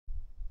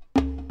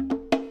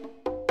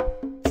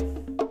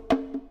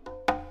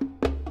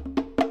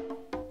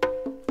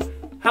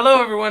Hello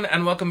everyone,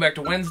 and welcome back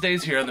to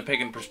Wednesdays here on the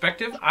Pagan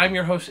Perspective. I'm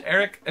your host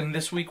Eric, and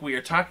this week we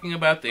are talking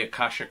about the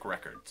Akashic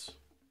Records.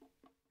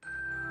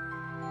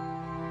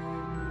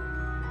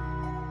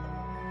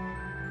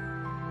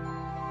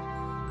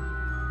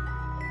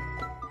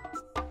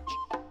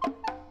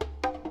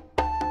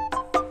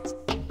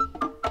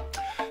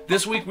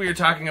 This week we are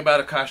talking about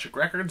Akashic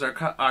Records.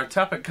 Our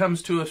topic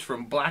comes to us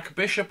from Black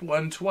Bishop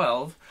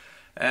 112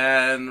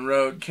 and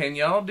wrote, "Can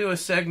y'all do a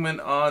segment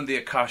on the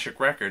Akashic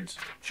Records?"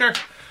 Sure,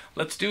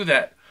 let's do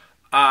that.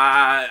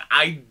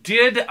 I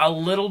did a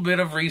little bit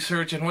of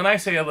research, and when I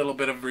say a little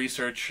bit of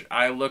research,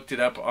 I looked it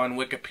up on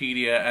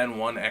Wikipedia and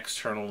one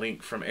external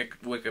link from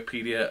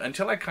Wikipedia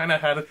until I kind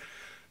of had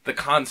the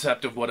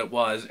concept of what it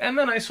was, and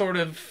then I sort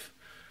of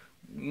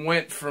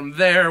went from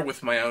there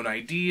with my own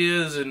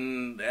ideas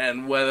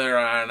and whether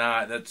or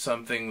not that's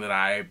something that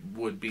I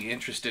would be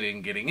interested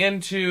in getting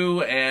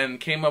into, and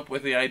came up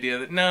with the idea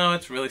that no,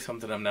 it's really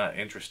something I'm not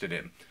interested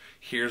in.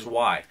 Here's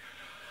why.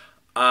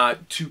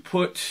 To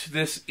put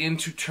this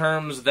into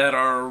terms that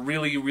are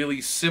really,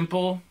 really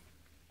simple,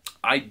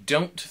 I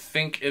don't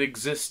think it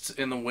exists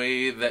in the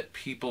way that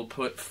people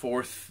put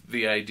forth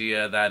the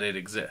idea that it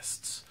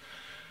exists.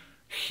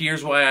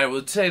 Here's why I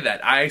would say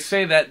that. I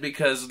say that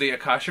because the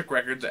Akashic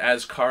Records,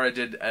 as Kara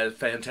did a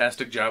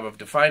fantastic job of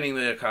defining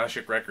the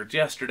Akashic Records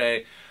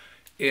yesterday,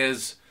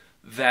 is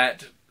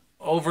that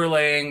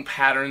overlaying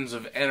patterns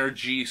of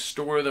energy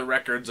store the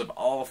records of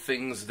all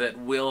things that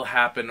will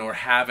happen or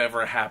have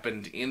ever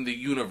happened in the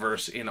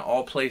universe in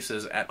all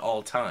places at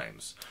all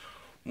times.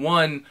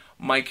 One,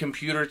 my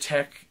computer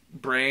tech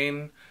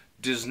brain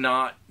does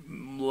not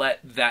let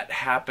that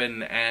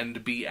happen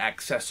and be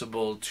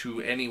accessible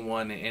to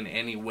anyone in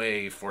any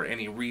way for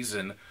any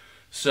reason.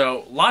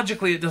 So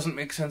logically it doesn't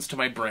make sense to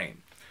my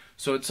brain.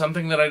 So it's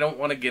something that I don't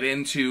want to get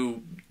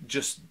into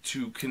just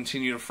to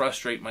continue to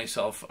frustrate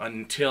myself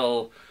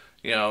until,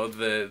 you know,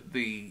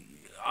 the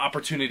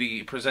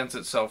opportunity presents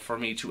itself for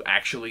me to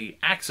actually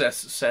access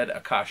said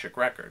Akashic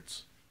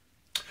Records.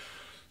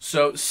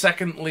 So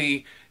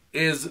secondly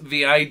is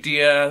the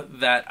idea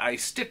that I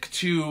stick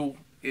to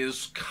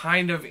is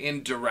kind of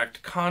in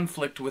direct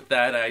conflict with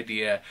that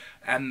idea,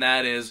 and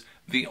that is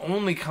the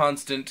only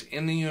constant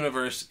in the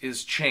universe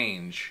is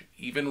change.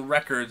 Even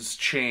records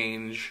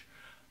change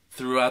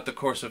throughout the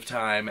course of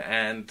time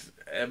and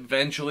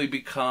eventually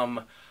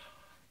become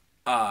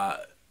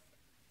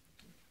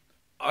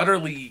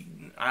utterly,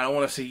 I don't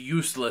want to say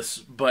useless,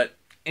 but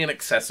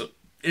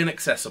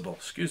inaccessible.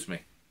 Excuse me.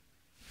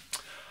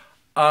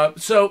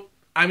 So,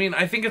 I mean,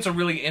 I think it's a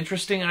really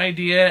interesting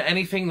idea.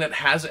 Anything that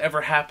has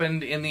ever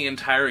happened in the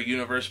entire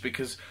universe,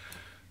 because,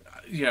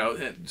 you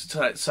know,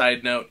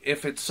 side note,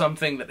 if it's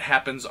something that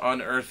happens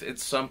on Earth,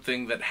 it's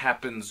something that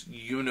happens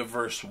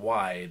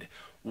universe-wide.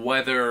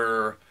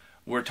 Whether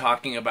we're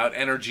talking about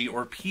energy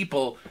or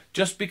people,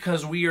 just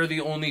because we are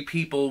the only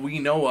people we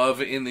know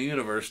of in the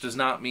universe does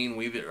not mean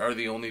we are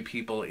the only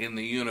people in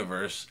the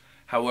universe.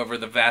 However,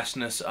 the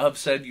vastness of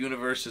said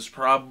universe is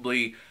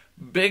probably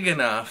big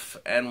enough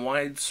and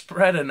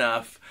widespread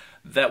enough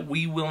that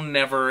we will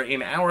never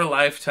in our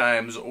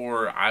lifetimes,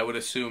 or I would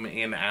assume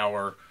in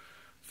our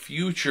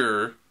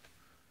future,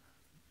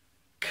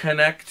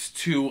 connect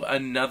to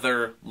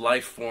another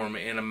life form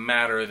in a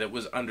matter that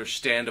was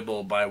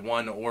understandable by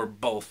one or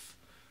both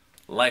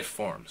life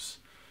forms.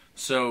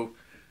 So,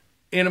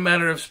 in a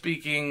matter of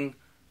speaking,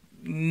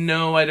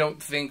 no, I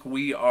don't think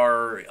we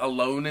are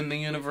alone in the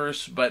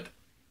universe, but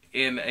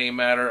in a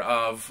matter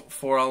of,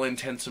 for all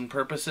intents and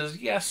purposes,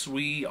 yes,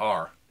 we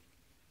are.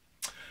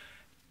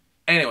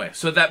 Anyway,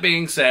 so that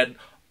being said,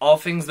 all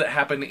things that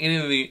happen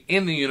in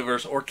the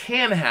universe, or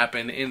can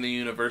happen in the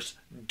universe,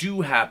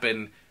 do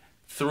happen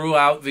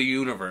throughout the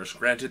universe.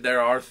 Granted,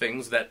 there are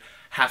things that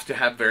have to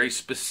have very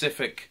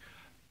specific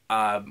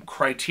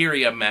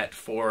criteria met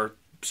for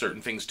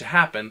certain things to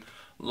happen,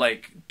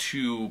 like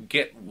to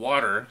get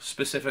water,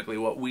 specifically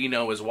what we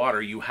know as water,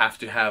 you have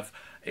to have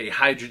a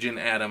hydrogen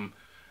atom,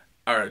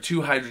 or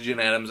two hydrogen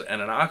atoms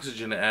and an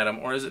oxygen atom,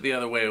 or is it the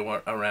other way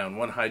around?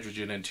 One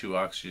hydrogen and two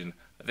oxygen.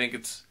 I think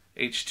it's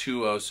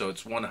H2O, so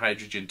it's one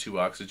hydrogen, two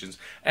oxygens.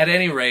 At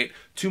any rate,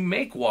 to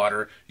make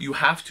water, you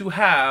have to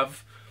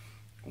have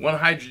one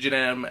hydrogen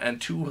atom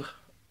and two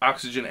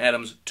oxygen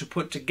atoms to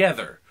put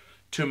together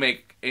to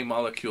make a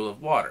molecule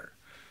of water.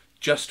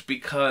 Just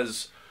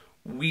because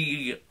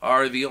we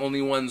are the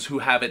only ones who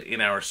have it in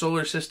our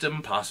solar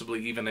system,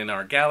 possibly even in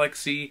our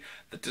galaxy,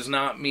 that does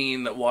not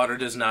mean that water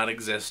does not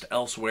exist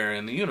elsewhere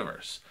in the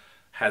universe.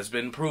 Has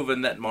been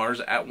proven that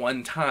Mars at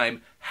one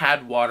time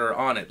had water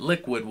on it,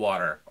 liquid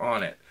water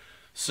on it.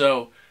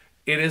 So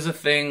it is a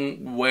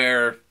thing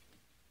where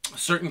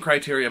certain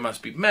criteria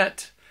must be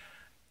met,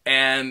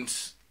 and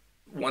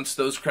once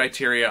those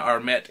criteria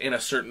are met in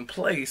a certain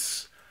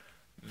place,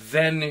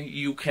 then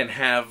you can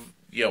have,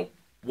 you know,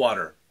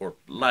 water or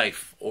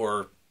life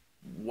or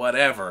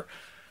whatever.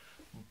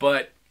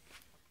 But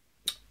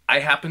I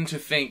happen to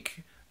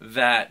think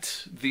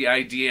that the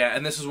idea,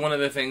 and this is one of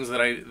the things that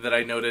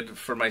I noted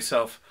for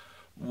myself,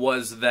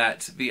 was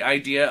that the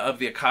idea of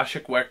the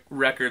Akashic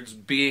Records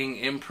being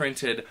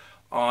imprinted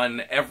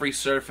on every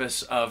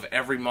surface of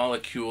every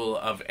molecule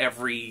of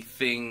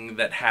everything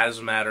that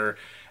has matter,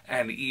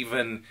 and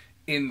even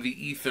in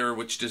the ether,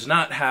 which does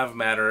not have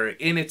matter,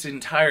 in its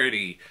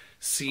entirety,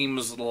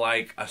 seems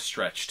like a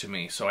stretch to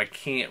me. So I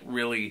can't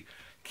really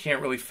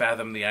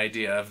fathom the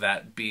idea of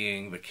that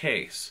being the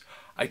case.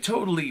 I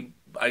totally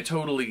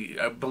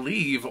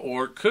believe,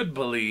 or could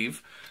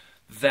believe,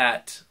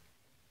 that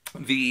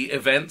the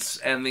events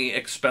and the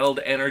expelled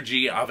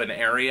energy of an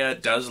area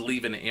does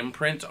leave an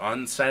imprint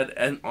on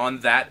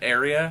that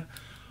area,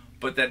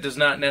 but that does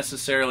not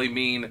necessarily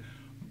mean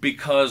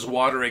because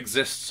water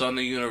exists on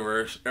the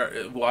universe,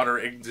 water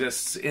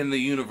exists in the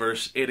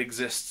universe, it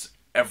exists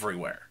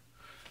everywhere.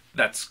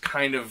 That's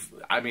kind of,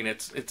 I mean,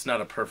 it's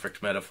not a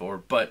perfect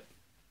metaphor, but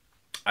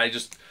I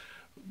just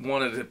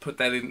wanted to put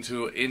that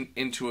into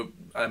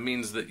a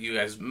means that you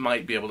guys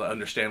might be able to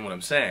understand what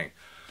I'm saying.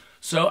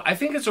 So I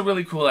think it's a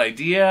really cool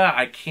idea.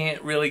 I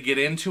can't really get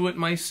into it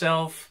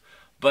myself,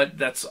 but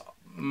that's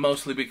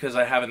mostly because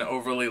I have an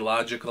overly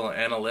logical,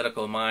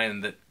 analytical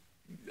mind that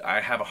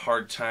I have a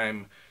hard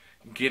time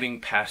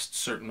getting past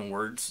certain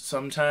words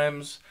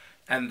sometimes.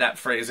 And that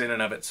phrase in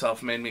and of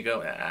itself made me go,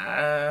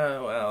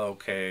 well,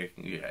 okay,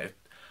 yeah,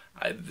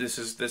 this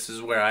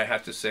is where I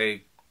have to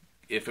say,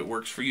 if it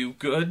works for you,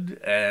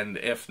 good, and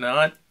if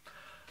not,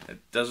 it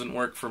doesn't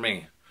work for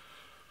me.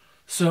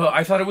 So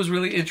I thought it was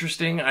really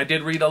interesting. I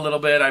did read a little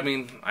bit. I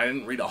mean, I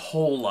didn't read a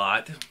whole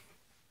lot,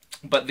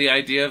 but the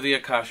idea of the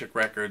Akashic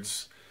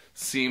Records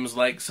seems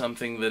like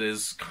something that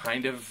is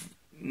kind of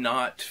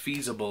not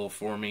feasible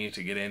for me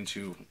to get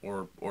into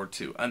or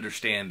to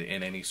understand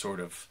in any sort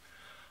of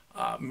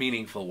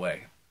meaningful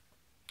way.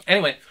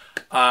 Anyway,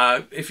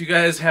 if you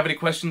guys have any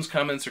questions,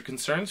 comments, or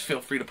concerns,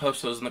 feel free to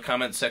post those in the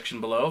comments section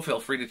below.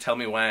 Feel free to tell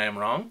me why I am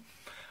wrong,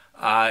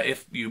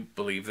 if you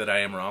believe that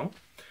I am wrong.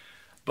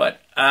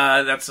 But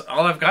that's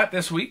all I've got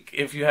this week.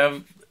 If you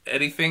have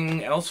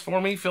anything else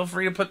for me, feel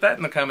free to put that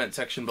in the comment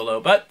section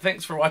below. But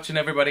thanks for watching,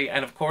 everybody,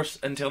 and of course,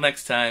 until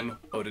next time,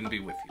 Odin be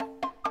with you.